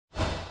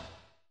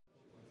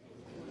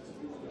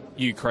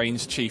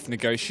Ukraine's chief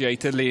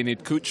negotiator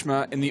Leonid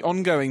Kuchma, in the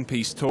ongoing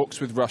peace talks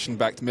with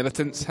Russian-backed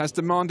militants, has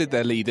demanded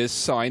their leaders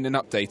sign an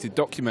updated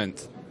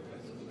document.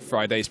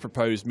 Friday's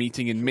proposed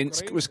meeting in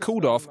Minsk was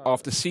called off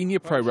after senior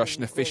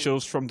pro-Russian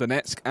officials from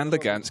Donetsk and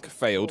Luhansk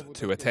failed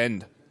to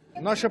attend.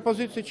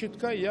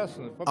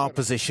 Our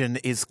position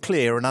is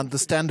clear and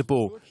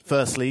understandable.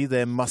 Firstly,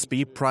 there must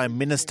be Prime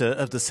Minister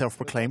of the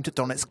self-proclaimed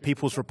Donetsk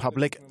People's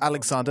Republic,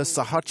 Alexander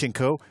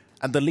Saharchenko,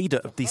 and the leader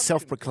of the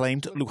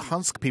self-proclaimed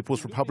Luhansk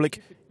People's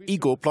Republic,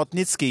 Igor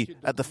Plotnitsky,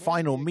 at the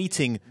final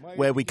meeting,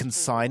 where we can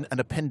sign an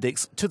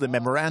appendix to the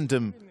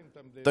memorandum.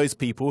 Those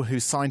people who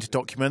signed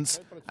documents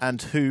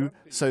and who,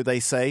 so they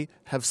say,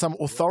 have some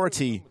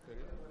authority.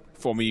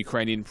 Former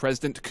Ukrainian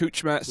President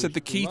Kuchma said the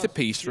key to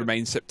peace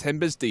remains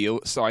September's deal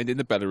signed in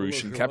the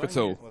Belarusian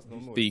capital.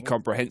 The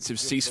comprehensive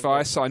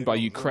ceasefire signed by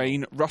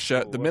Ukraine,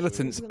 Russia, the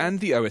militants and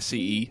the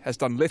OSCE has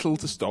done little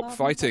to stop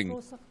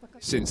fighting.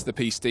 Since the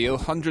peace deal,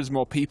 hundreds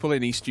more people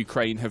in East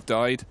Ukraine have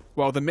died,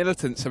 while the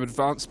militants have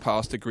advanced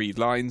past agreed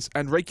lines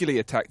and regularly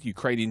attacked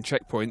Ukrainian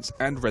checkpoints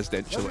and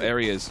residential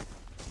areas.